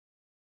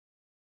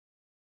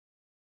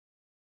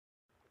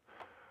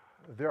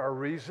There are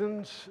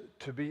reasons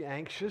to be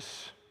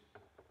anxious.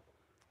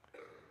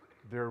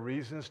 There are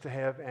reasons to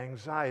have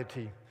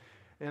anxiety.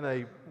 In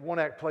a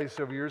one-act play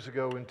several years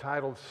ago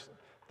entitled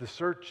The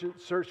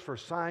Search for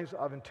Signs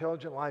of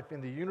Intelligent Life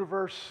in the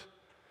Universe,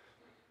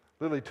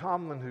 Lily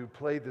Tomlin, who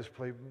played this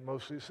play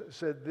mostly,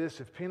 said this: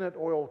 if peanut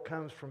oil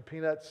comes from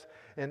peanuts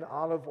and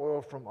olive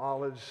oil from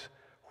olives,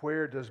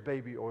 where does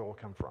baby oil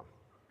come from?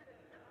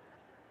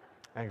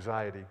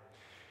 Anxiety.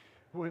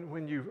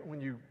 When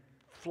you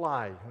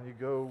fly, when you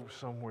go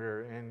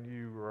somewhere and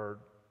you are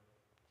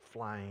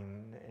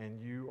flying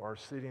and you are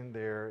sitting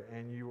there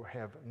and you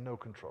have no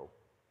control,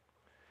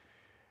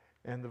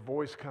 and the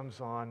voice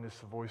comes on, it's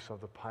the voice of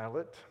the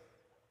pilot,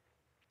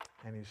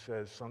 and he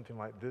says something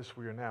like this: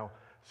 we are now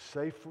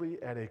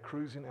safely at a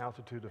cruising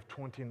altitude of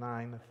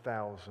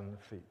 29,000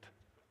 feet.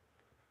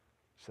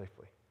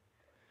 Safely.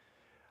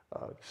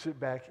 Sit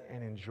back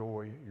and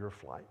enjoy your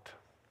flight.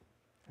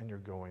 And you're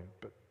going,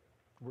 but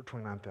we're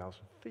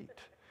 29,000 feet.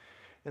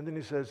 And then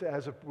he says,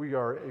 we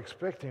are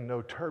expecting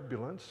no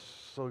turbulence,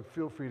 so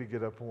feel free to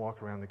get up and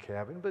walk around the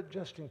cabin, but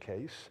just in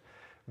case,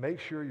 make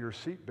sure your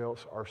seat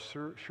belts are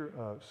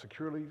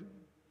securely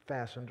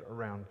fastened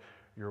around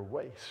your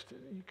waist.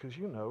 Because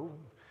you know,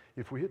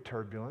 if we hit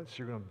turbulence,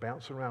 you're going to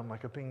bounce around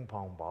like a ping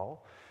pong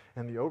ball,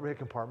 and the overhead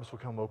compartments will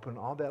come open,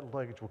 all that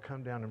luggage will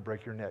come down and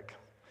break your neck.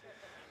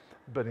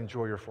 But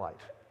enjoy your flight.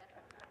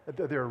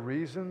 There are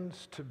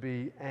reasons to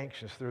be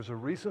anxious. There's a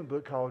recent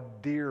book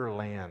called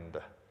Deerland,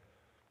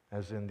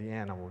 as in the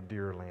animal,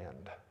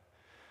 Deerland.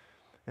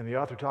 And the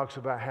author talks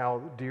about how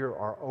deer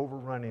are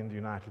overrunning the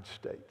United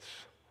States.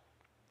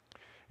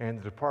 And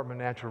the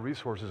Department of Natural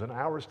Resources in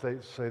our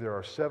state say there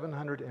are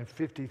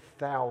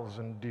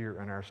 750,000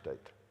 deer in our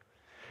state.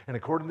 And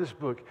according to this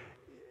book,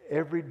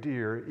 every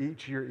deer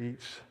each year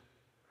eats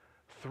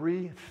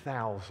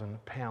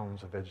 3,000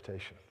 pounds of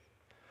vegetation.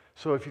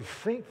 So if you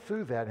think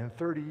through that, in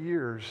 30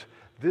 years,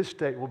 this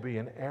state will be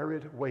an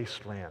arid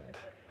wasteland.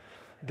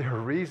 There are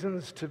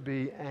reasons to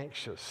be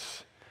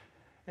anxious.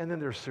 And then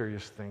there are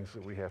serious things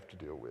that we have to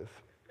deal with.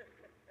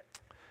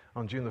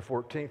 On June the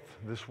 14th,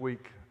 this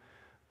week,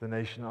 the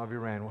nation of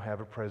Iran will have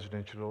a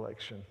presidential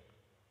election.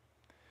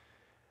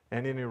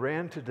 And in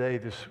Iran today,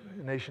 this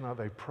nation of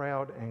a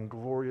proud and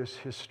glorious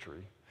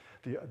history,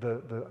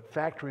 the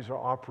factories are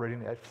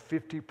operating at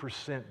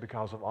 50%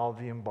 because of all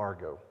the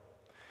embargo.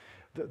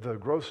 The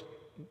gross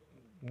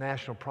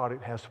national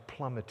product has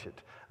plummeted.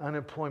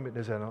 Unemployment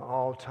is at an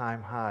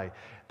all-time high.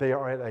 They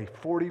are at a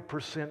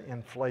 40%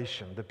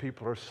 inflation. The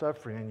people are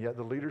suffering, and yet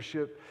the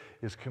leadership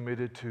is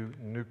committed to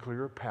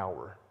nuclear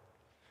power.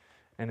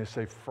 And it's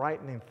a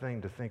frightening thing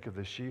to think of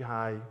the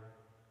Shiite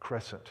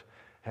Crescent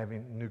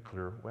having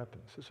nuclear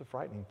weapons. It's a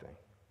frightening thing.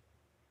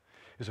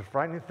 It's a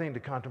frightening thing to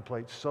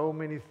contemplate so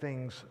many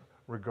things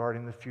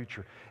regarding the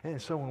future.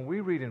 And so when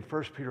we read in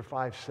 1 Peter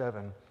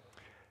 5:7,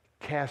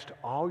 cast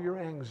all your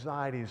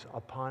anxieties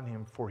upon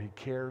him, for he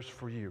cares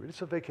for you.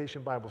 It's a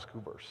Vacation Bible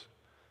School verse.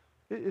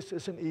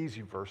 It's an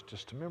easy verse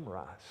just to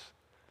memorize.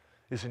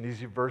 It's an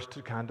easy verse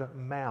to kind of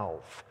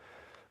mouth.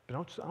 But I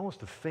want us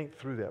to think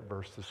through that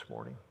verse this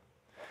morning.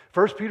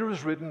 1 Peter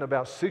was written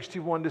about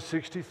 61 to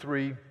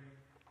 63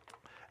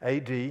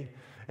 AD,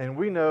 and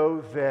we know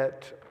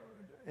that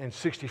in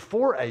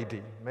 64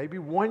 AD, maybe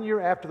 1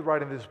 year after the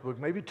writing of this book,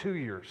 maybe 2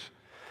 years,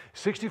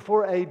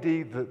 64 AD,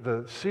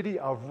 the city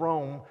of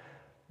Rome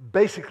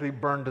basically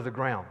burned to the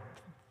ground.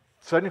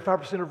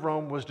 75% of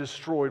Rome was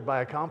destroyed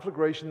by a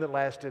conflagration that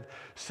lasted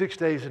 6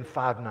 days and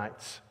 5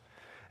 nights.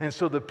 And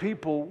so the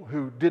people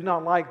who did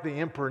not like the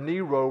Emperor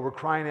Nero were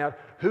crying out,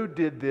 who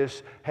did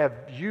this? Have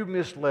you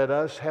misled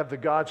us? Have the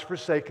gods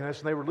forsaken us?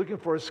 And they were looking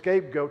for a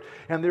scapegoat.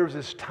 And there was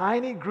this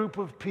tiny group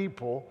of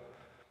people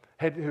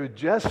who had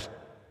just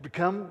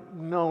become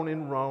known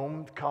in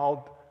Rome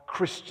called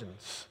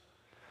Christians.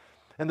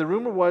 And the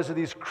rumor was that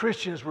these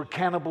Christians were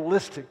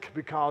cannibalistic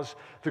because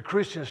the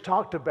Christians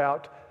talked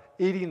about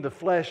eating the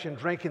flesh and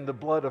drinking the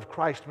blood of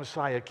Christ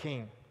Messiah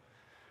King.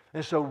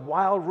 And so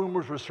wild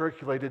rumors were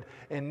circulated,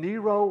 and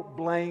Nero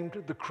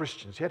blamed the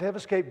Christians. He had to have a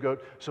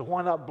scapegoat, so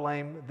why not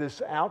blame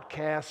this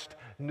outcast,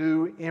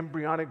 new,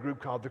 embryonic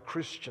group called the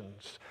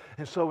Christians?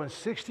 And so in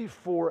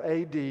 64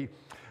 AD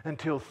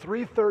until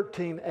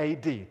 313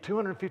 AD,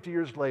 250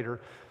 years later,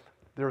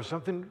 there was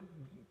something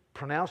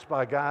pronounced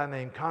by a guy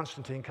named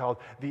Constantine called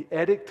the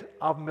Edict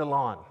of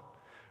Milan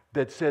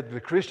that said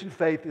the Christian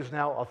faith is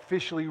now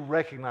officially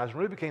recognized and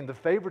really became the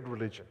favored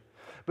religion.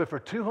 But for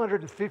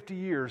 250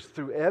 years,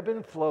 through ebb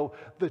and flow,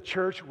 the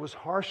church was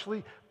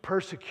harshly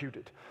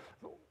persecuted.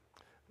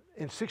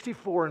 In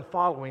 64 and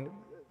following,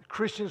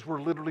 Christians were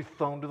literally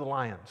thrown to the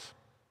lions.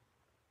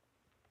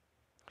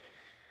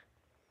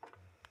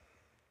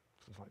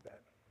 Something like that.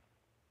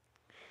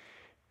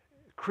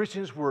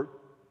 Christians were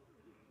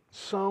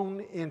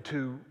sewn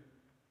into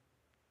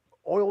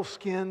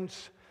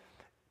oilskins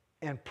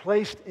and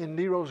placed in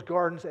Nero's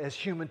gardens as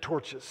human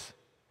torches.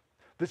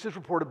 This is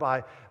reported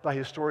by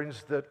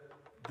historians that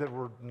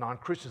were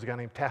non-Christians, a guy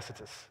named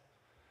Tacitus.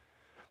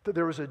 That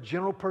there was a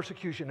general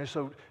persecution. And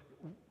so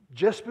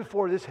just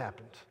before this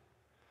happened,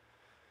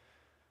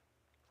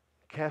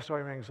 Cast all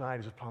your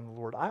anxieties upon the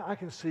Lord. I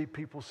can see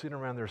people sitting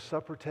around their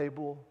supper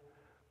table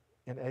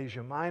in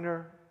Asia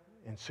Minor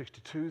in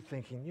 62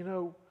 thinking, you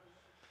know,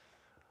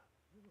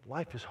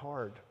 life is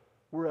hard.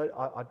 We're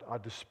a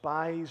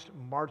despised,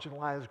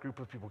 marginalized group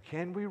of people.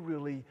 Can we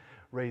really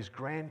raise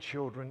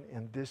grandchildren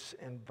in this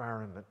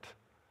environment?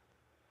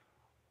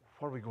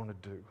 What are we going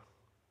to do?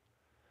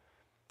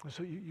 And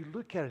so you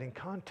look at it in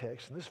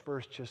context, and this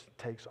verse just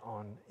takes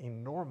on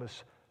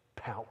enormous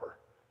power.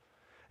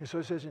 And so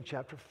it says in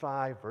chapter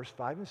 5, verse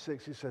 5 and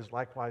 6, he says,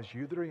 likewise,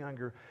 you that are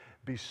younger,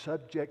 be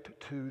subject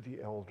to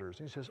the elders.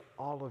 And he says,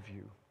 all of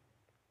you,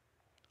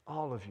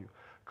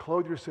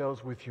 clothe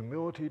yourselves with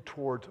humility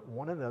towards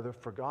one another,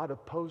 for God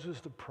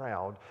opposes the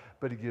proud,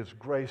 but he gives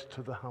grace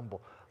to the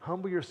humble.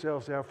 Humble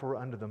yourselves, therefore,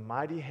 under the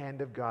mighty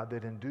hand of God,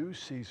 that in due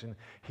season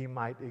he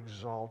might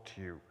exalt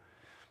you.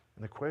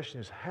 And the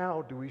question is,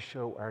 how do we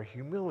show our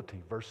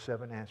humility? Verse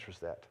 7 answers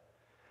that.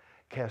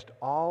 Cast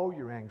all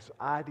your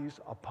anxieties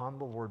upon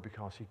the Lord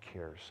because he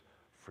cares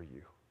for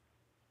you.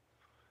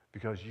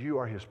 Because you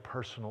are his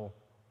personal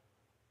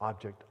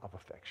object of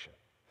affection.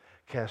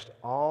 Cast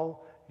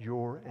all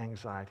your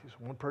anxieties.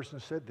 One person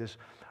said this,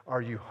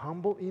 are you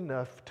humble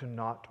enough to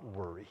not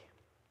worry?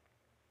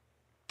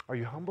 Are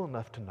you humble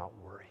enough to not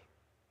worry?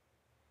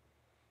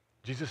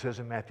 Jesus says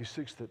in Matthew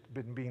 6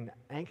 that being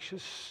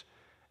anxious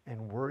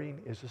and worrying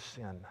is a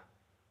sin.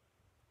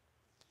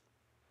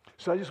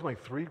 So I just want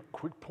to make 3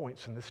 quick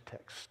points in this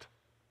text.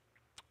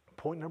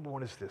 Point number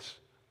 1 is this.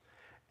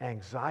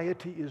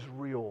 Anxiety is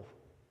real.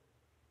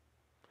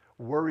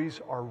 Worries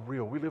are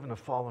real. We live in a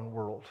fallen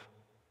world.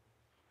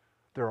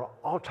 There are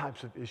all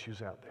types of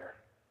issues out there.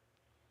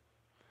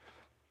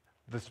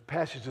 This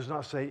passage does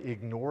not say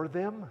ignore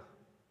them.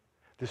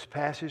 This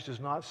passage does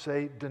not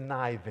say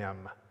deny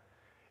them.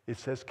 It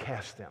says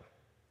cast them.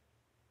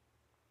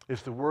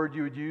 It's the word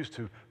you would use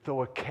to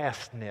throw a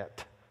cast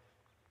net.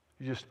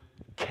 You just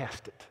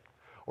cast it.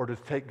 Or to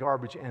take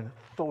garbage and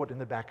throw it in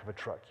the back of a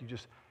truck. You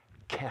just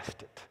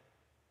cast it.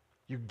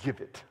 You give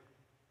it.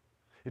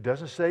 It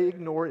doesn't say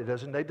ignore it. It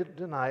doesn't say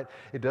deny it.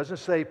 It doesn't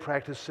say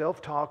practice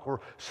self-talk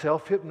or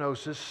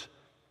self-hypnosis.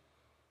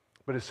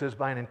 But it says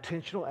by an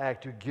intentional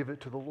act, you give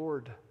it to the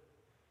Lord.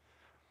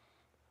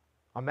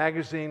 A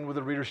magazine with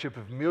a readership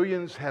of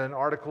millions had an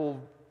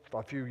article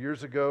a few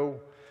years ago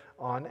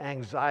on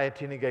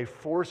anxiety, and it gave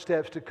 4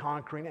 steps to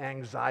conquering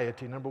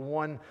anxiety. Number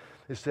 1,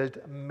 it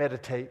said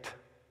meditate.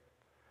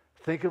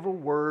 Think of a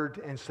word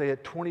and say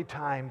it 20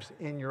 times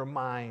in your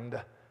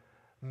mind.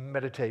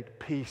 Meditate.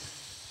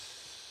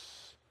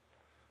 Peace.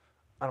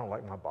 I don't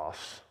like my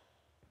boss.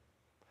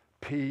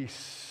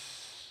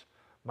 Peace.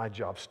 My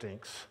job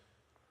stinks.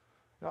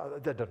 No,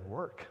 that doesn't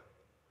work.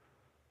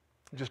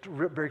 Just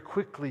very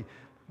quickly,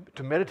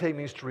 to meditate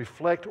means to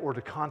reflect or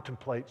to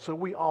contemplate. So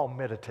we all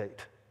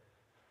meditate.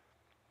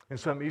 In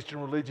some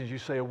Eastern religions, you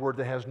say a word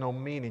that has no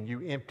meaning.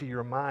 You empty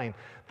your mind.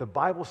 The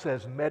Bible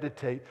says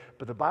meditate,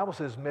 but the Bible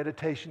says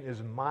meditation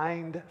is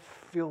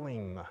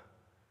mind-filling.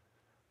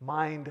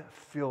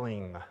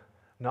 Mind-filling,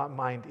 not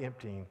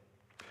mind-emptying.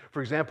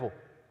 For example,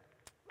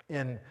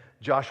 in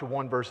Joshua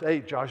 1, verse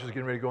 8, Joshua's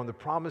getting ready to go in the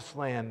promised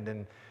land,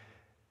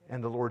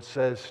 and the Lord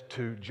says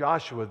to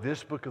Joshua,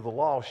 this book of the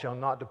law shall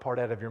not depart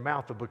out of your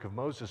mouth, the book of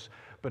Moses,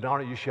 but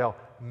on it you shall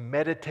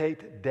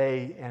meditate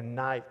day and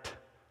night,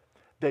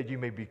 that you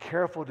may be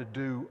careful to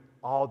do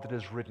all that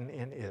is written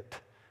in it.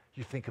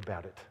 You think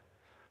about it.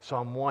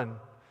 Psalm 1,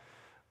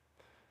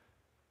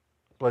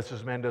 blessed is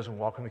the man who doesn't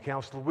walk in the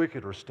counsel of the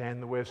wicked, or stand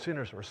in the way of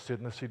sinners, or sit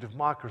in the seat of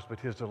mockers,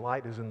 but his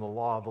delight is in the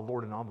law of the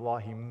Lord, and on the law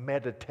he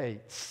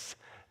meditates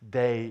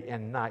day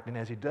and night. And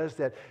as he does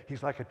that,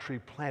 he's like a tree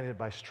planted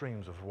by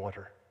streams of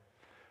water,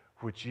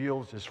 which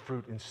yields his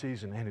fruit in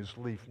season, and whose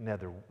leaf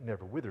never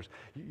withers.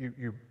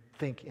 You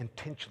think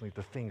intentionally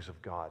the things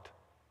of God.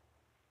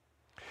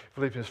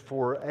 Philippians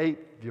 4:8,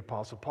 the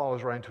Apostle Paul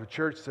is writing to a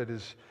church that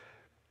is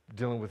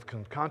dealing with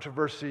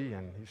controversy,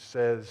 and he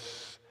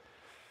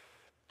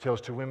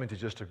tells 2 women to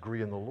just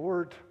agree in the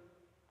Lord,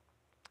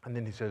 and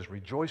then he says,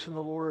 rejoice in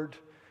the Lord,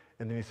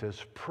 and then he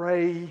says,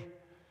 pray,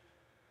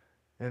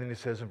 and then he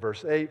says in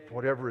verse 8,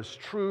 whatever is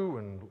true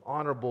and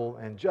honorable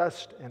and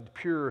just and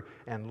pure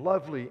and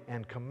lovely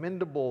and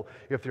commendable,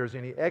 if there's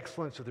any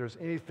excellence, if there's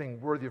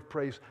anything worthy of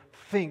praise,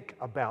 think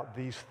about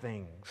these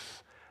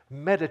things.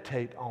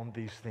 Meditate on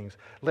these things.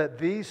 Let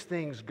these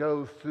things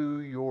go through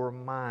your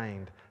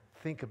mind.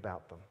 Think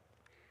about them.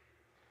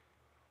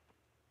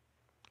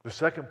 The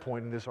second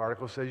point in this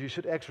article says you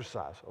should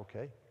exercise,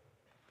 okay?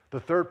 The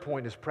third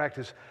point is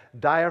practice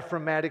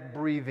diaphragmatic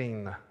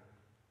breathing.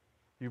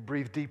 You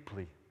breathe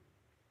deeply.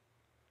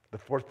 The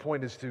fourth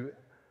point is to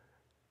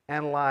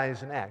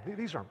analyze and act.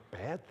 These aren't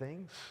bad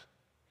things.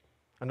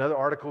 Another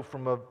article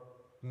from a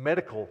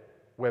medical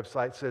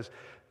website says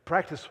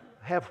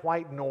have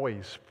white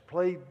noise,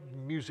 play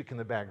music in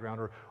the background,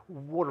 or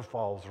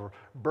waterfalls, or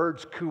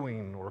birds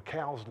cooing, or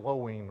cows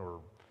lowing,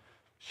 or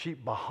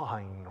sheep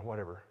baaing, or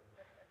whatever.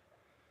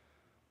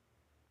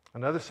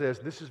 Another says,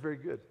 this is very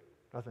good,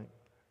 I think,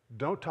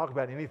 don't talk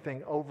about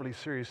anything overly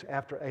serious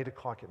after 8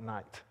 o'clock at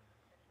night.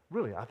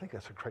 Really, I think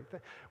that's a great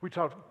thing. We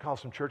called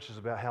some churches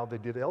about how they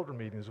did elder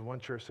meetings, and one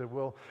church said,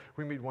 well,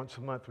 we meet once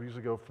a month. We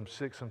usually go from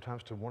 6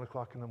 sometimes to 1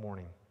 o'clock in the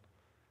morning.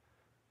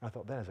 I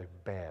thought, that is a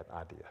bad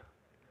idea.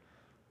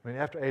 I mean,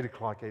 after 8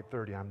 o'clock,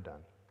 8:30, I'm done.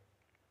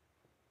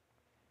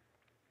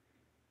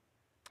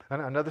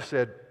 And another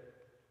said,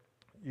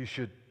 you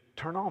should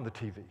turn on the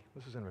TV.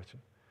 This is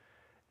interesting.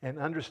 And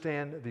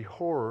understand the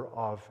horror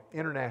of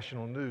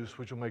international news,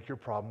 which will make your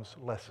problems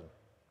lessen.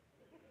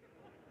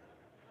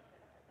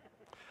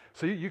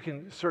 So you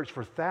can search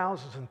for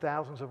thousands and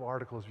thousands of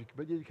articles,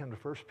 but yet you come to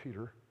 1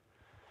 Peter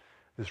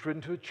that's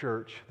written to a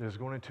church that is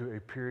going into a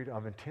period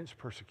of intense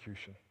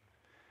persecution.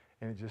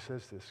 And it just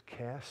says this: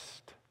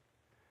 cast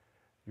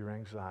your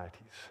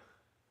anxieties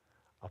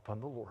upon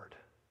the Lord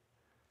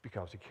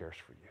because He cares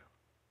for you.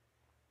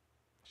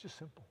 It's just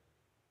simple.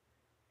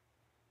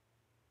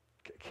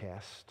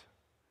 Cast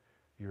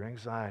your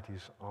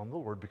anxieties on the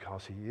Lord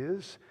because He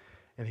is,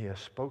 and He has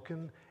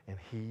spoken, and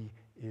He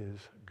is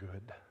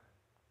good.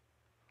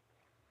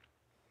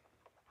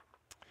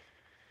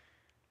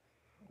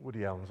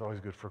 Woody Allen's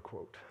always good for a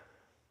quote.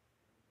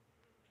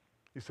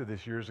 He said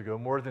this years ago: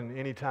 more than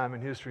any time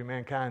in history,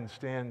 mankind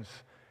stands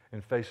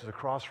and faces a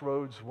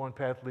crossroads. One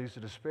path leads to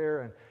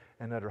despair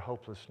and utter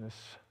hopelessness,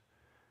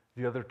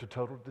 the other to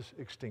total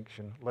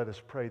extinction. Let us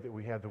pray that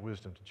we have the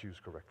wisdom to choose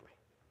correctly.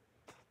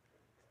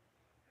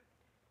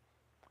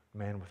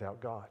 Man without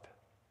God.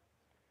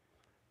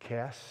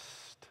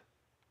 Cast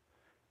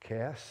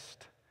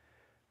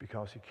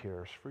because He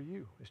cares for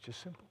you. It's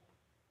just simple.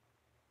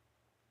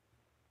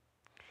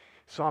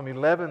 Psalm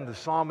 11, the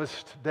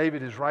psalmist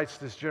David writes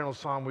this general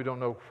psalm. We don't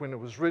know when it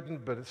was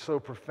written, but it's so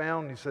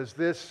profound. He says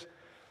this.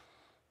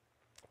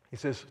 He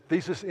says,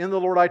 Thesis, in the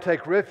Lord I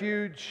take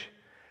refuge.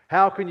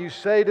 How can you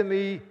say to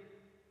me,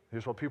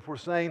 here's what people were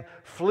saying,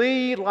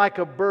 flee like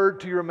a bird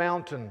to your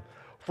mountain.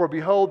 For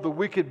behold, the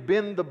wicked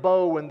bend the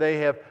bow, and they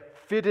have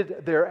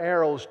fitted their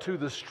arrows to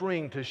the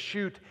string to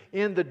shoot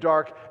in the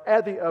dark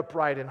at the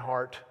upright in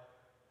heart.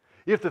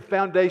 If the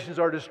foundations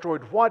are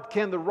destroyed, what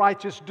can the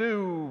righteous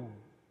do?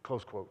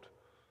 Close quote.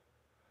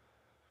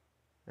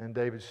 And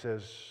David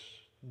says,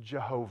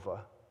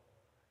 Jehovah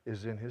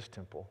is in His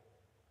temple.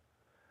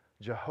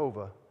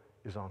 Jehovah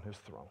is on His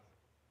throne.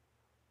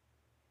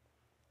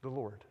 The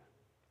Lord.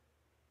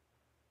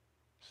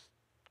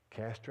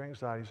 Cast your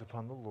anxieties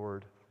upon the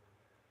Lord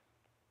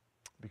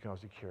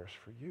because He cares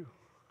for you.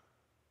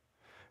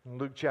 In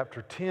Luke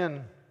chapter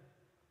 10,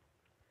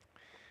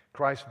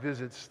 Christ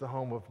visits the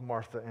home of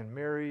Martha and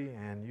Mary,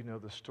 and you know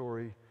the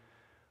story.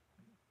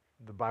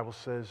 The Bible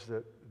says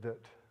that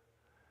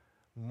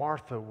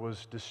Martha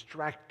was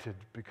distracted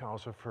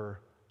because of her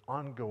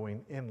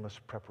ongoing, endless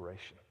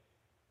preparation,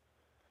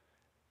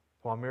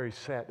 while Mary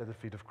sat at the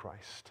feet of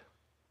Christ.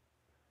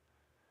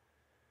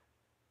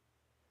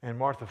 And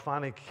Martha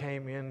finally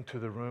came into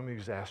the room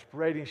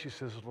exasperating. She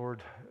says,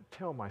 Lord,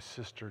 tell my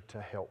sister to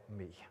help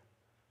me.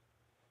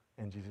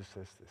 And Jesus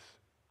says this: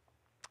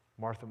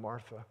 Martha,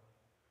 Martha,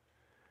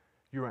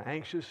 you are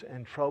anxious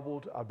and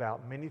troubled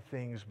about many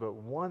things, but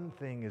one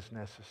thing is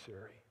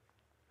necessary.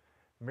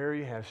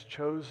 Mary has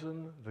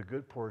chosen the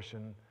good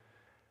portion,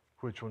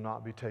 which will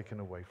not be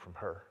taken away from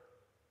her.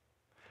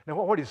 Now,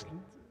 what he's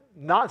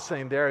not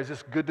saying there is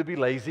it's good to be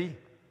lazy.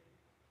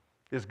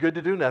 It's good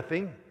to do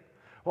nothing.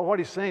 Well, what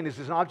he's saying is,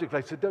 as an object,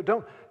 like I said,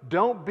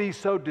 don't be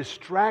so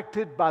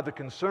distracted by the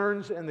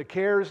concerns and the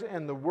cares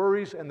and the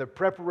worries and the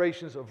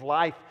preparations of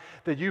life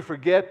that you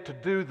forget to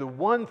do the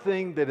one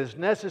thing that is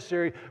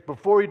necessary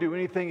before you do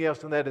anything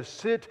else, and that is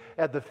sit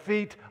at the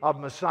feet of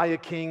Messiah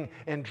King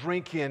and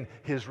drink in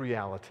His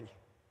reality.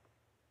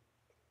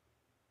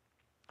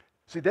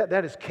 See,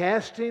 that is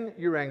casting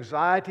your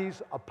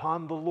anxieties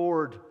upon the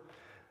Lord,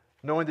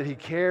 knowing that He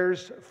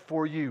cares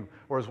for you.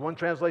 Or as one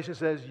translation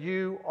says,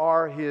 you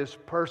are His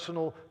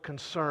personal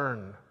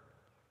concern.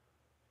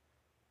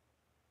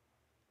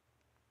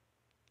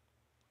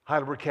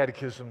 Heidelberg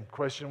Catechism,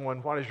 question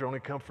 1, what is your only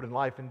comfort in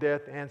life and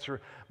death?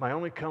 Answer, my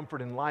only comfort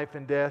in life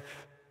and death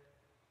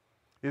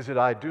is that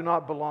I do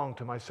not belong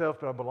to myself,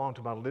 but I belong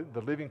to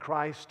the living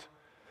Christ,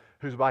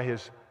 who's by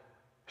His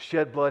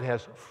shed blood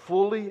has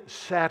fully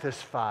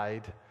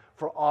satisfied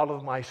for all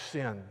of my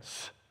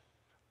sins.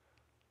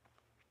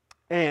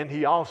 And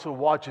He also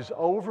watches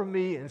over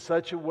me in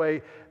such a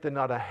way that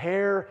not a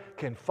hair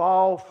can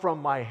fall from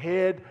my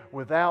head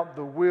without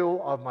the will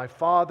of my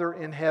Father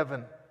in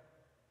heaven.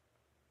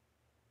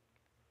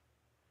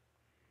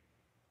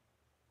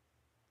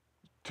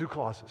 Two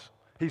clauses.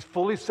 He's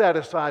fully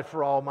satisfied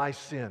for all my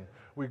sin.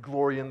 We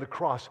glory in the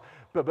cross.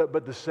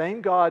 But the same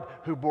God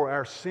who bore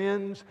our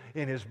sins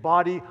in His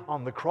body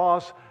on the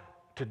cross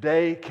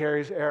today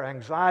carries our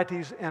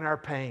anxieties and our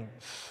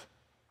pains.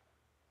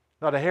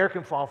 Not a hair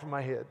can fall from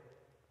my head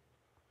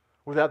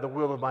without the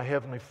will of my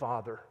Heavenly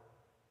Father.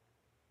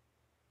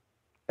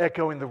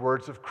 Echoing the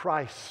words of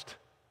Christ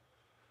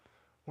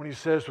when He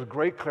says with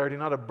great clarity,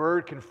 not a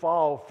bird can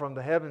fall from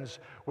the heavens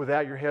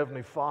without your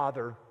Heavenly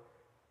Father.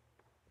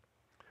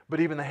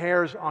 But even the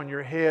hairs on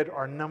your head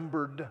are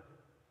numbered.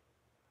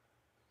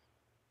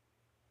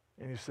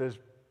 And He says,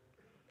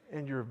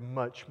 and you're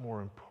much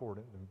more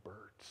important than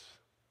birds.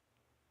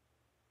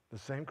 The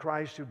same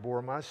Christ who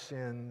bore my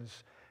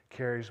sins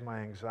carries my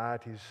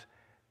anxieties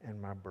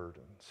and my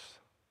burdens.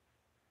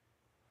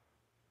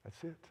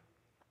 That's it.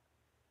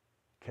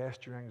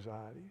 Cast your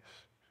anxieties,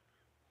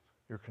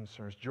 your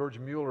concerns. George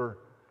Mueller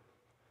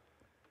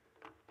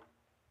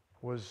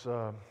was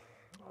a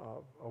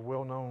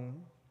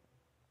well-known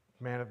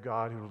man of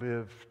God who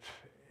lived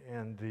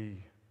in the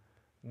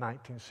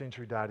 19th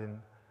century, died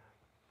in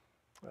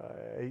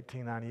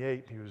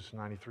 1898. He was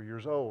 93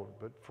 years old.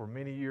 But for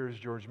many years,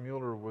 George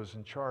Mueller was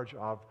in charge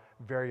of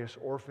various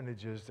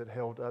orphanages that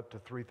held up to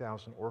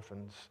 3,000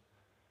 orphans.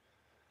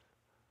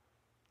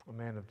 A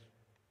man of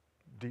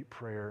deep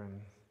prayer, and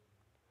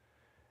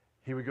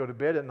he would go to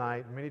bed at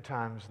night many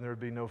times, and there would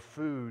be no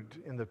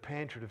food in the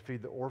pantry to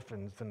feed the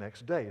orphans the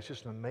next day. It's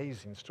just an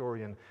amazing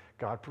story, and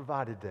God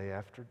provided day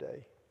after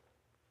day.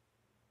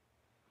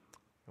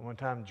 And one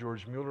time,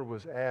 George Mueller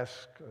was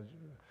asked,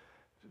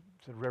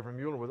 said, Reverend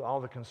Mueller, with all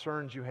the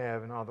concerns you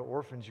have and all the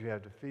orphans you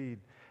have to feed,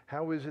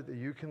 how is it that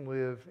you can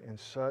live in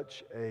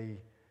such a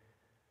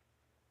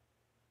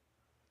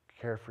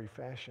carefree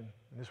fashion?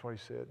 And this is what he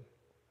said.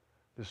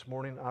 This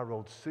morning I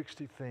wrote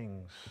 60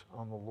 things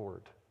on the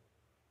Lord.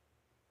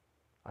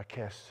 I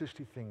cast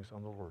 60 things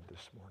on the Lord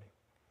this morning.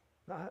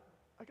 Now,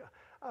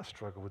 I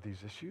struggle with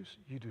these issues.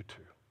 You do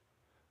too.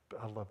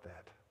 But I love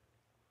that.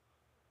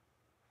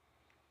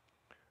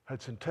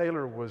 Hudson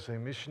Taylor was a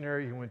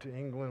missionary. He went to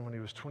England when he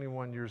was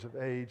 21 years of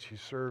age. He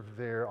served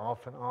there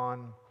off and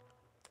on,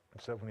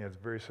 except when he had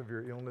very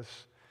severe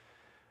illness.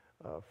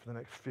 For the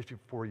next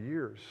 54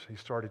 years, he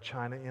started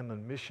China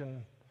Inland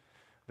Mission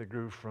that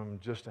grew from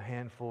just a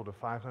handful to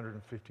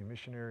 550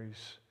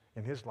 missionaries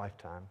in his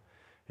lifetime.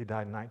 He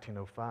died in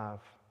 1905.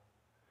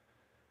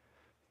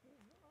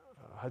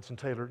 Hudson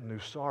Taylor knew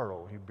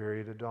sorrow. He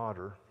buried a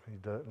daughter he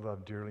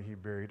loved dearly. He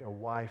buried a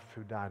wife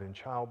who died in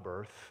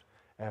childbirth.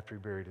 After he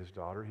buried his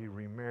daughter, he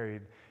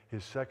remarried.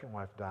 His second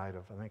wife died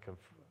of, I think, of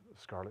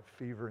scarlet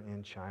fever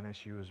in China.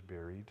 She was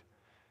buried.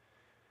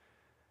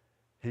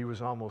 He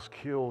was almost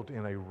killed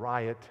in a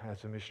riot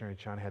as a missionary in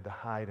China, had to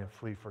hide and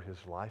flee for his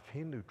life.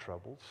 He knew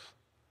troubles.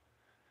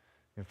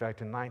 In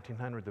fact, in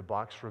 1900, the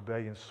Boxer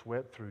Rebellion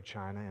swept through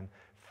China, and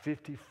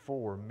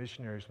 54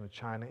 missionaries from the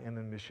China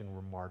Inland Mission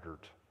were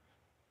martyred.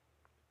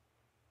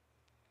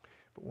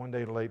 But one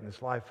day late in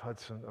his life,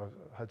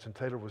 Hudson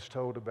Taylor was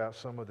told about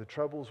some of the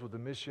troubles with the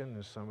mission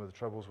and some of the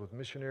troubles with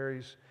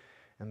missionaries,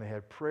 and they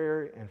had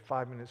prayer, and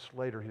 5 minutes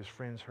later, his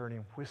friends heard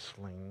him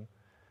whistling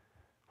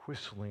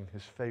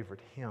his favorite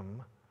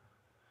hymn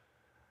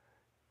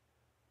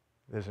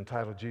that is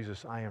entitled,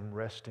 Jesus, I am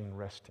resting,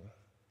 resting.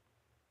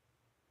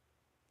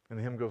 And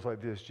the hymn goes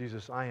like this,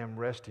 Jesus, I am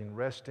resting,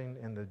 resting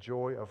in the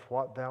joy of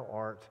what thou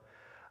art.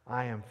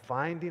 I am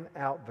finding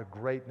out the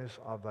greatness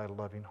of thy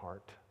loving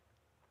heart.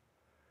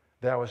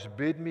 Thou hast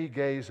bid me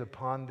gaze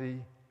upon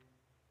thee,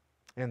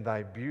 and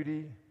thy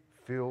beauty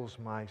fills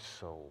my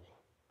soul.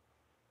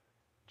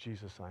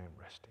 Jesus, I am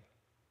resting.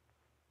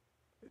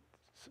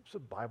 It's a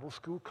Bible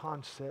school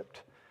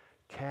concept.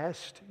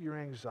 Cast your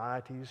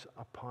anxieties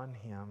upon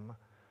him,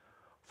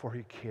 for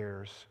he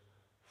cares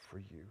for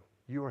you.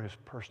 You are his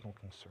personal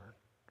concern.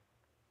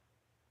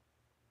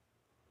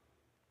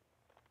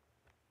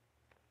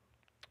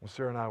 When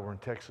Sarah and I were in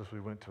Texas, we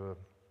went to a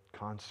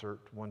concert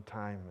one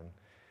time, and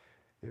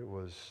it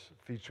was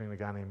featuring a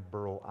guy named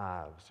Burl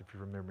Ives, if you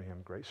remember him.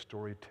 Great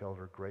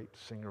storyteller, great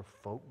singer of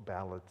folk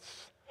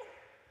ballads.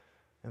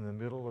 In the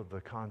middle of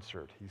the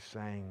concert, he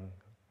sang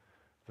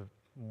the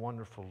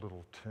wonderful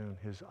little tune,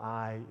 His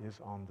eye is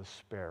on the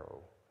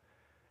sparrow,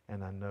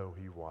 and I know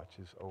he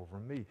watches over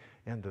me.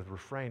 And the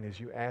refrain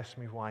is, you ask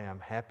me why I'm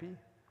happy,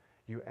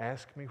 you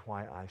ask me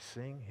why I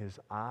sing, his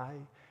eye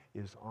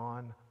is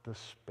on the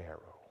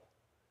sparrow,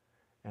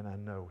 and I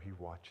know he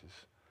watches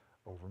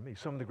over me.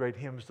 Some of the great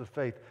hymns of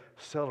faith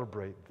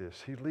celebrate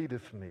this. He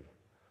leadeth me,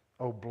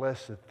 O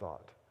blessed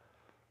thought,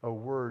 O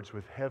words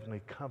with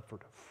heavenly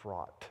comfort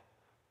fraught.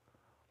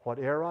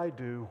 Whate'er I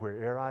do,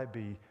 where'er I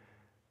be,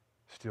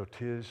 still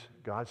 'tis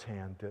God's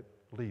hand that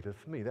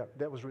leadeth me.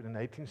 That was written in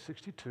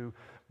 1862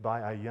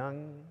 by a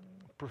young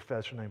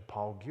professor named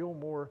Paul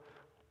Gilmore,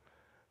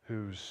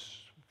 whose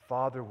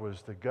father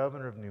was the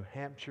governor of New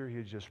Hampshire. He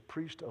had just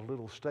preached a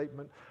little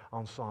statement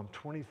on Psalm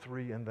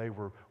 23, and they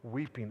were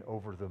weeping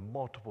over the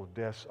multiple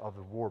deaths of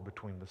the war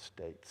between the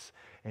states.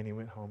 And he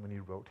went home and he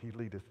wrote, He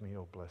leadeth me,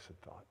 O blessed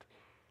thought.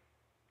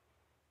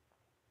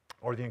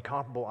 Or the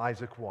incomparable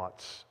Isaac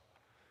Watts,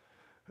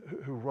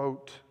 who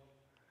wrote,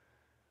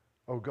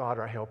 O God,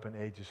 our help in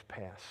ages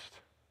past,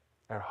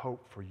 our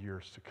hope for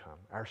years to come,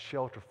 our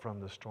shelter from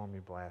the stormy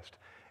blast,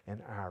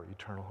 and our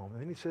eternal home.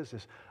 And then he says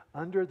this,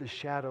 under the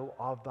shadow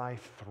of thy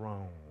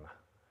throne,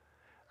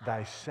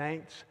 thy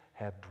saints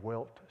have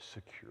dwelt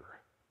secure.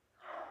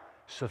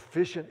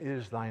 Sufficient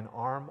is thine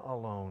arm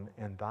alone,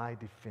 and thy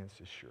defense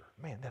is sure.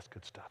 Man, that's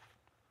good stuff.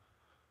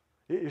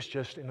 It's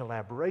just an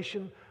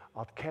elaboration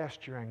of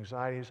cast your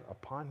anxieties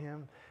upon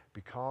him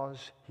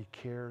because he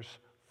cares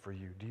for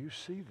you. Do you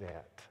see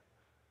that?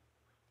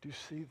 Do you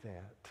see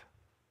that?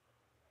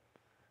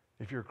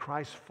 If you're a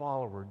Christ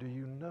follower, do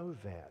you know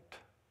that?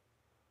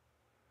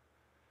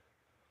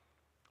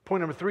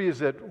 Point number 3 is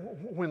that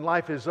when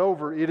life is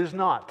over, it is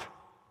not.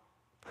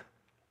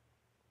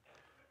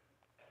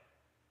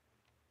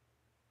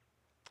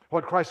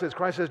 What Christ says,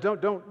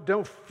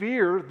 don't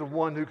fear the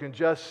one who can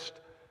just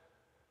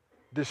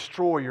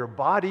destroy your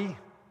body.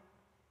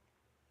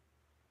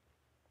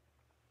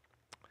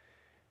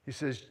 He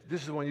says,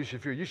 this is the one you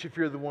should fear. You should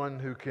fear the one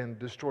who can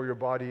destroy your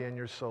body and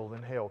your soul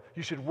in hell.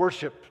 You should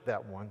worship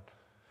that one.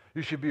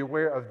 You should be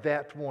aware of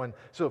that one.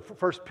 So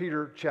 1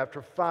 Peter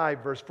chapter 5,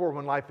 verse 4,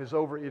 when life is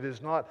over, it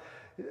is not.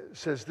 It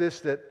says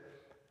this, that,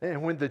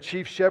 and when the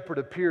chief shepherd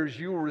appears,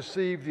 you will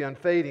receive the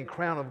unfading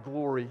crown of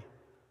glory.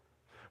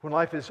 When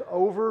life is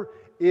over,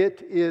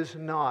 it is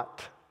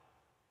not.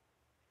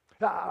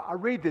 Now, I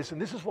read this,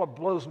 and this is what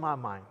blows my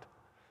mind.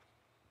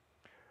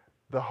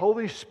 The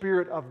Holy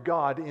Spirit of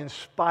God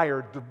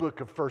inspired the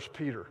book of 1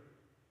 Peter.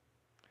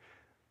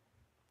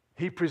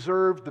 He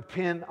preserved the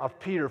pen of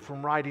Peter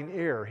from writing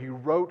error. He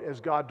wrote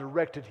as God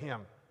directed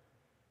him.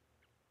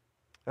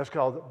 That's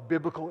called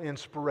biblical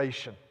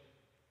inspiration.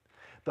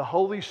 The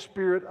Holy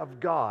Spirit of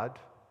God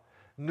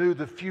knew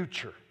the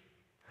future.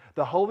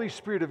 The Holy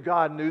Spirit of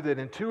God knew that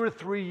in 2 or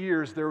 3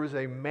 years there was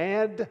a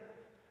mad,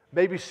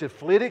 maybe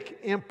syphilitic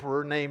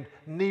emperor named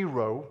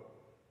Nero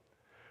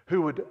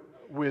who would,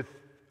 with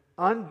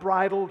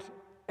unbridled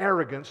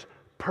arrogance,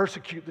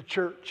 persecute the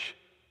church,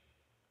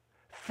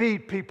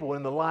 feed people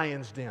in the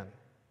lion's den,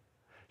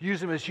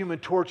 use them as human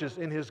torches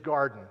in his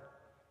garden.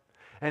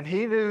 And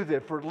he knew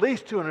that for at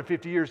least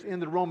 250 years in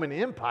the Roman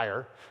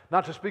Empire,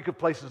 not to speak of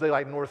places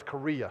like North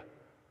Korea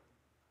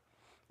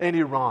and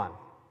Iran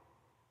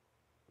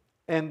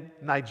and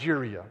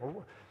Nigeria,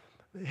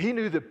 he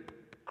knew that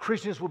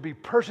Christians would be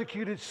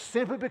persecuted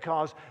simply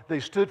because they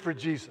stood for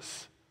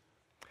Jesus.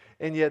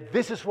 And yet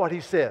this is what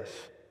he says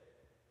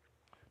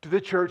to the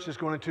church that's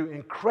going into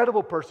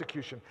incredible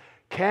persecution.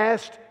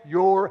 Cast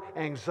your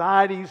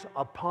anxieties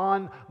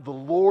upon the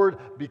Lord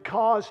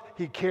because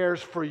He cares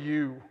for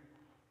you.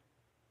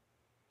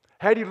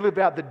 How do you live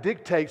out the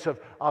dictates of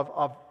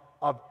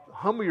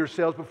humble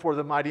yourselves before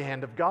the mighty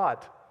hand of God?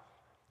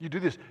 You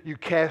do this. You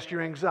cast your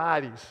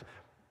anxieties.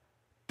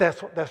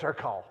 That's our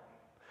call.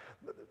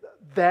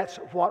 That's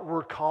what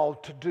we're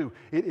called to do.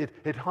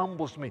 It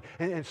humbles me.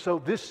 And so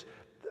this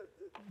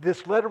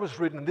letter was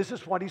written, and this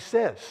is what he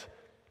says.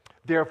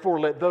 Therefore,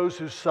 let those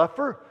who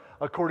suffer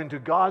according to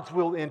God's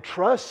will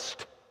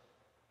entrust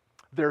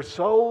their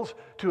souls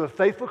to a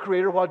faithful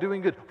Creator while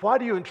doing good. Why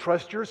do you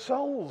entrust your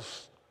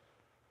souls?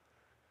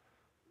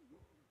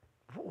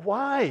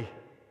 Why?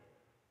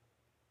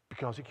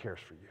 Because He cares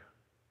for you.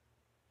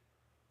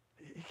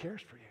 He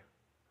cares for you.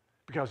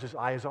 Because His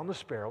eye is on the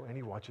sparrow and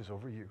He watches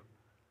over you.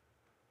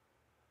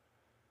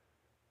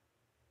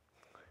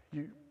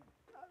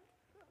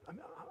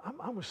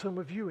 I'm with some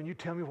of you, and you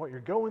tell me what you're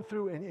going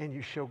through, and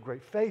you show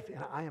great faith,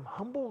 and I am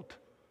humbled.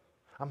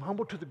 I'm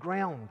humbled to the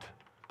ground.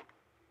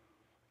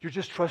 You're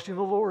just trusting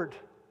the Lord.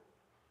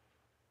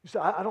 You say,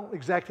 I don't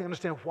exactly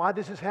understand why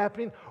this is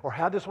happening or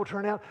how this will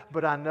turn out,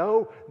 but I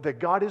know that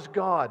God is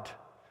God,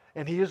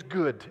 and He is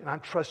good, and I'm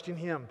trusting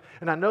Him.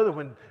 And I know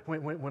that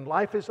when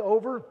life is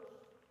over,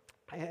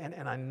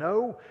 and I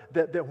know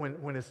that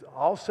when it's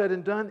all said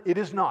and done, it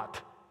is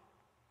not.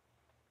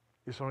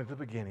 It's only the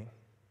beginning.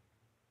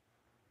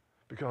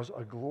 Because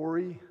a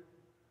glory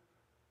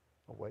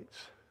awaits.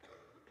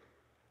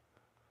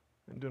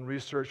 In doing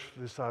research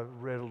for this, I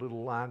read a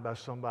little line by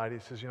somebody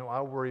that says,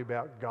 I worry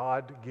about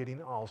God getting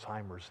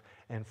Alzheimer's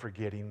and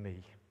forgetting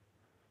me.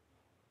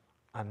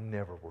 I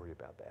never worry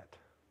about that.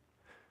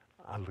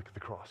 I look at the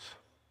cross.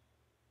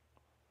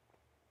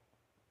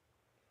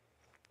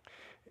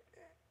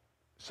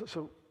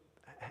 So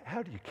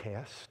how do you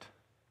cast?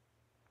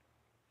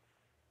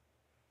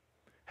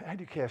 How do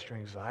you cast your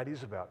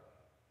anxieties about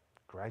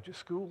graduate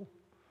school?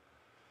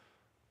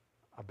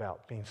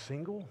 About being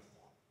single?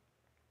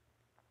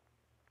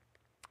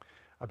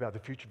 About the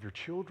future of your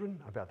children?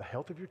 About the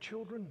health of your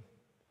children?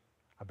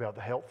 About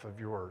the health of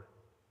your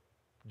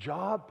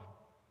job?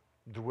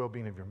 The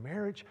well-being of your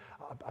marriage?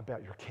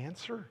 About your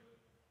cancer?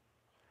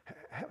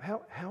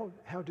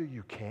 How do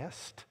you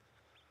cast?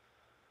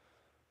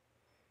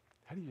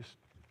 How do you just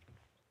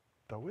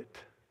throw it?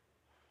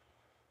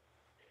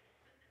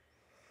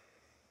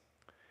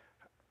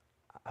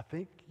 I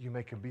think you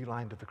make a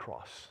beeline to the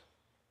cross.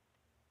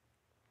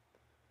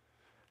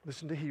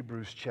 Listen to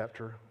Hebrews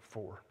chapter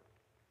 4.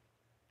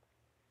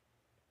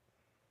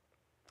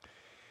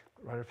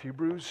 The writer of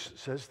Hebrews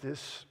says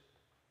this.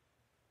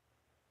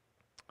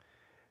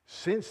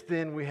 Since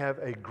then we have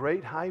a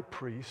great high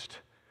priest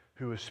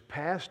who has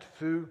passed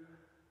through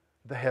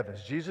the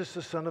heavens, Jesus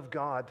the Son of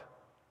God.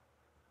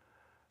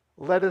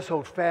 Let us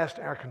hold fast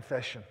our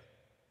confession.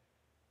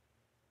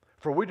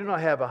 For we do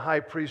not have a high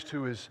priest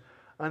who is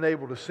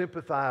unable to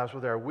sympathize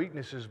with our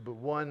weaknesses, but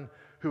one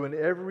who in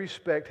every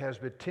respect has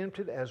been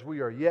tempted as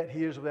we are, yet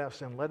He is without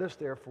sin. Let us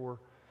therefore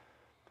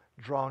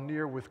draw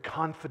near with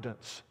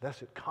confidence.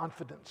 That's it,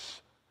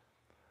 confidence.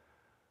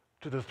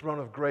 to the throne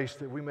of grace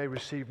that we may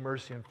receive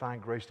mercy and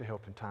find grace to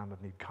help in time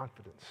of need.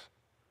 Confidence.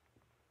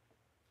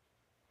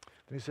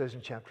 Then he says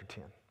in chapter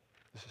 10,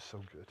 this is so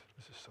good.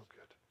 This is so good.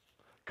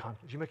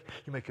 Confidence.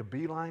 You make a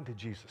beeline to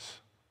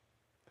Jesus.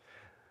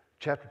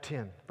 Chapter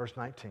 10, verse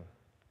 19.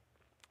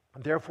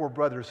 Therefore,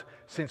 brothers,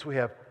 since we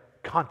have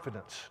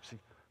confidence,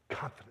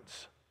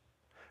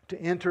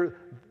 to enter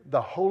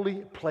the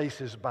holy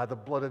places by the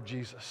blood of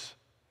Jesus,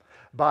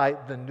 by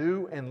the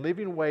new and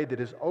living way that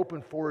is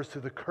open for us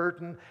through the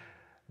curtain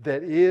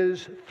that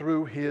is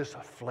through his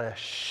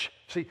flesh.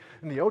 See,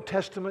 in the Old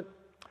Testament,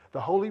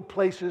 the holy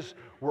places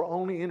were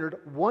only entered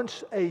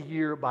once a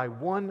year by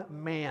one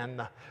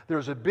man.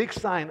 There's a big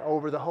sign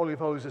over the Holy of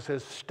Holies that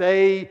says,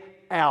 "Stay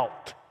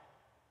out."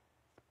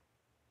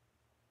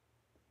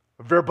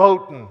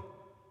 Verboten.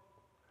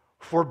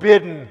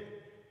 Forbidden.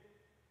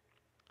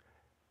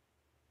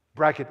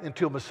 Bracket,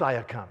 until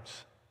Messiah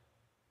comes.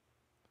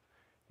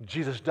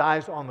 Jesus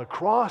dies on the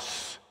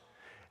cross,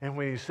 and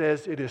when he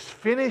says it is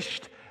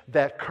finished,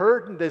 that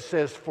curtain that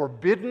says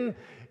forbidden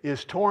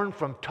is torn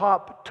from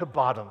top to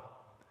bottom.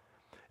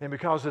 And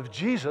because of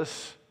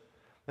Jesus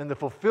and the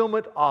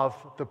fulfillment of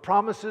the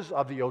promises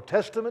of the Old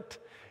Testament,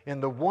 in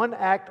the one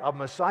act of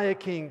Messiah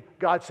King,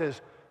 God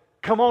says,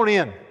 "Come on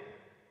in.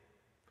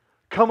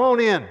 Come on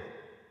in."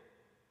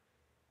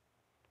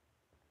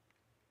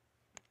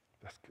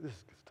 This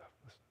is good stuff.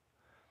 Listen.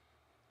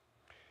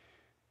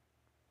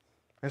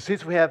 And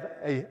since we have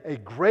a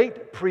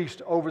great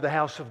priest over the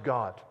house of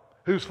God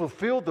who's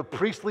fulfilled the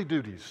priestly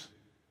duties,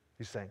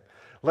 he's saying,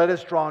 let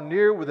us draw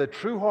near with a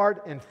true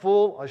heart and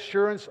full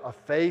assurance of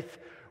faith,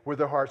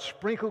 with our hearts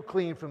sprinkled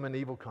clean from an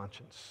evil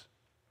conscience,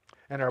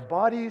 and our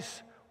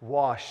bodies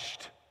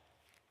washed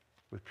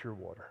with pure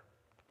water.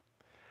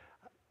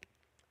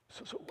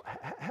 So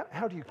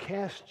how do you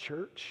cast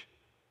church?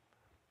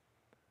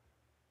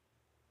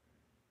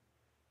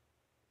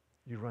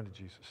 You run to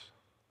Jesus.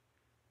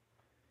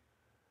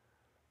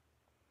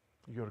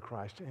 You go to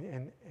Christ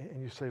and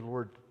you say,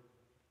 Lord,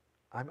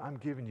 I'm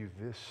giving you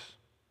this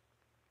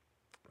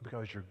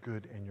because you're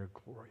good and you're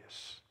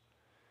glorious.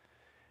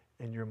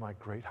 And you're my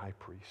great high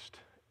priest.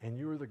 And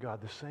you are the God,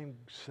 the same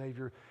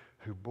Savior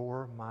who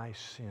bore my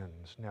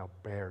sins, now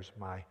bears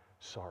my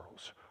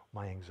sorrows,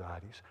 my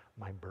anxieties,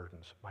 my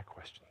burdens, my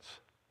questions.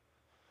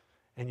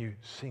 And you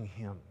sing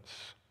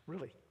hymns,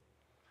 really.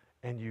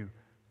 And you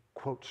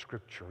quote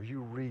Scripture, you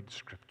read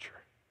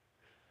Scripture.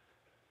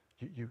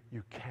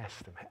 You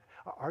cast them.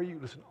 Are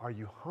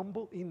you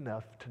humble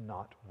enough to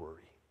not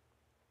worry?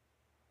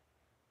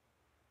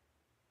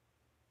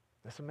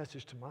 That's a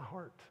message to my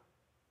heart.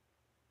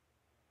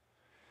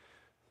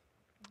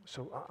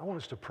 So I want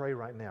us to pray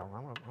right now.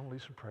 I'm going to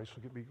lead some prayer. So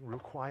we'll be real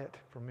quiet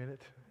for a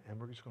minute, and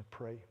we're just going to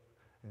pray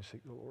and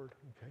seek the Lord,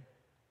 okay?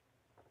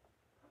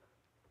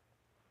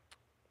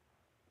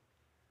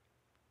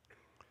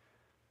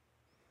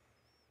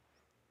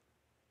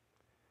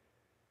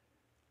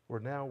 Where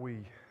now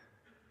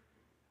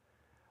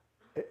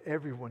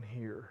everyone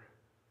here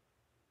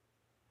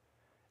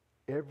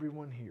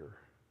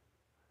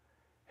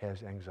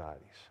has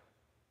anxieties.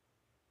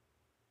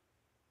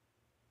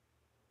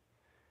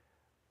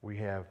 We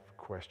have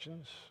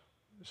questions.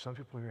 Some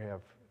people here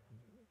have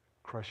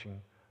crushing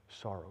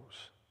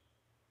sorrows.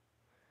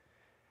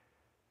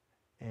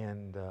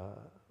 And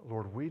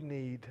Lord, we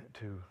need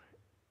to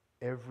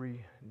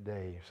every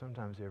day,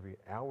 sometimes every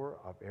hour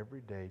of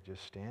every day,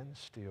 just stand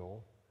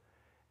still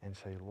and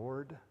say,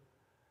 Lord,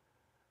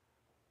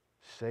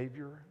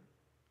 Savior,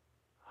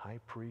 High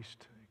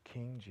Priest,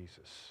 King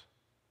Jesus,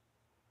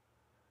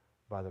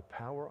 by the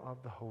power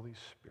of the Holy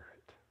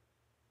Spirit,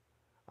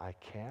 I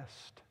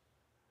cast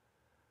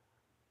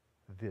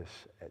this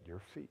at your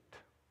feet.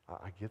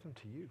 I give them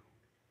to you.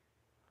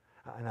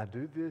 And I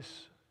do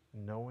this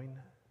knowing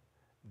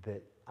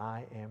that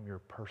I am your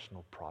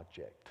personal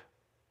project.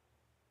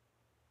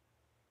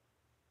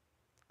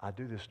 I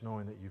do this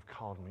knowing that you've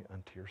called me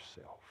unto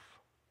yourself.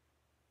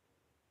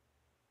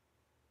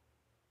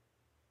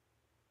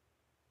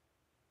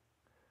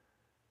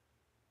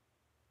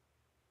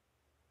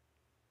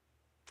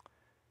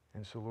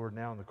 And so, Lord,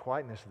 now in the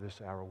quietness of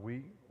this hour,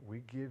 we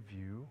give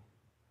you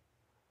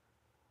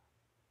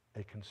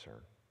a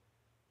concern,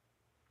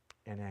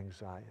 an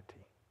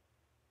anxiety.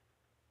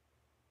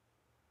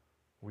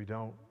 We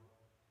don't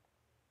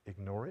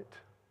ignore it.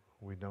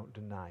 We don't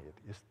deny it.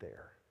 It's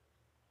there.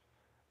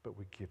 But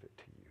we give it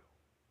to you.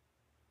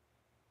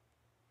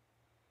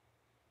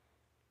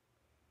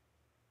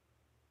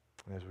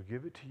 And as we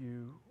give it to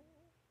you,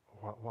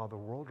 while the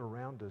world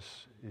around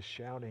us is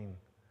shouting,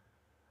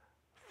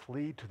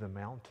 flee to the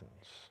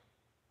mountains,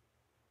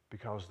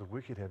 because the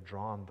wicked have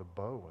drawn the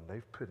bow and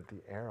they've put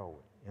the arrow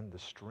in the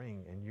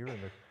string and you're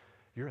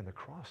in the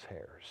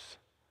crosshairs.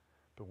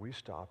 But we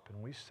stop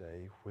and we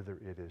say, whether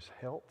it is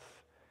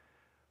health,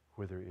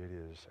 whether it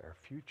is our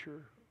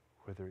future,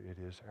 whether it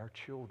is our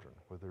children,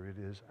 whether it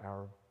is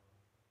our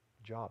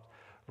jobs,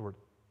 Lord,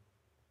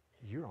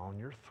 you're on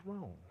your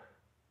throne.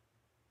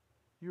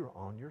 You're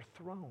on your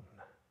throne.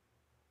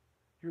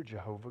 You're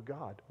Jehovah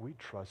God. We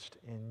trust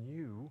in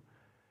you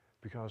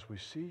because we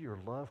see your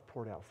love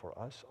poured out for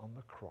us on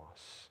the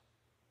cross.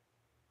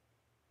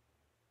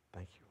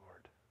 Thank you,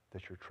 Lord,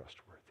 that you're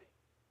trustworthy.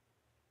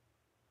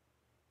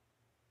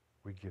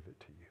 We give it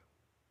to you.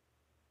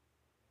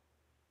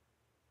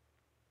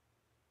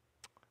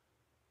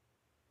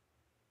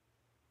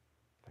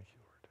 Thank you,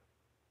 Lord.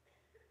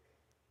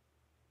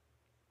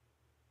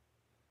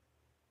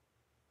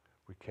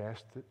 We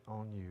cast it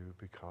on you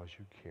because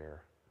you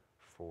care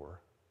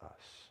for us.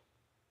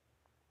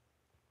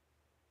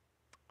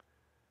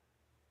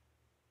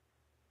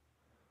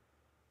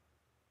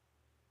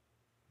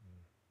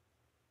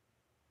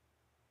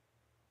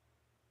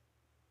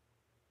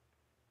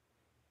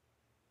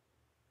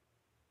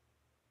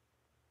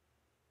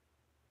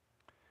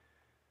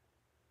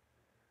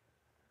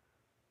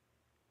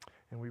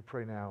 And we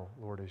pray now,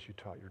 Lord, as you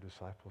taught your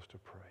disciples to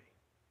pray.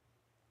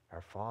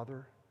 Our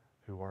Father,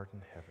 who art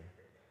in heaven,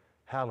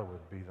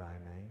 hallowed be thy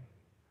name.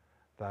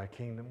 Thy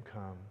kingdom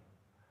come,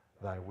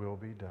 thy will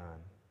be done,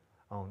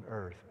 on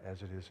earth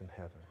as it is in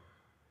heaven.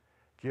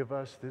 Give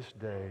us this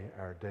day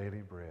our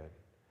daily bread,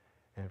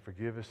 and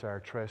forgive us our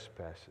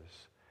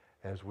trespasses,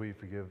 as we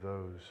forgive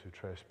those who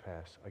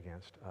trespass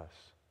against us.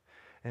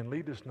 And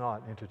lead us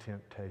not into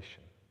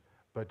temptation,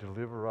 but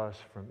deliver us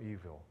from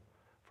evil.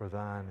 For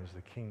thine is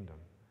the kingdom,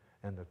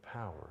 and the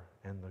power,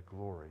 and the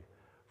glory,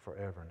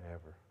 forever and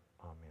ever.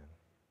 Amen.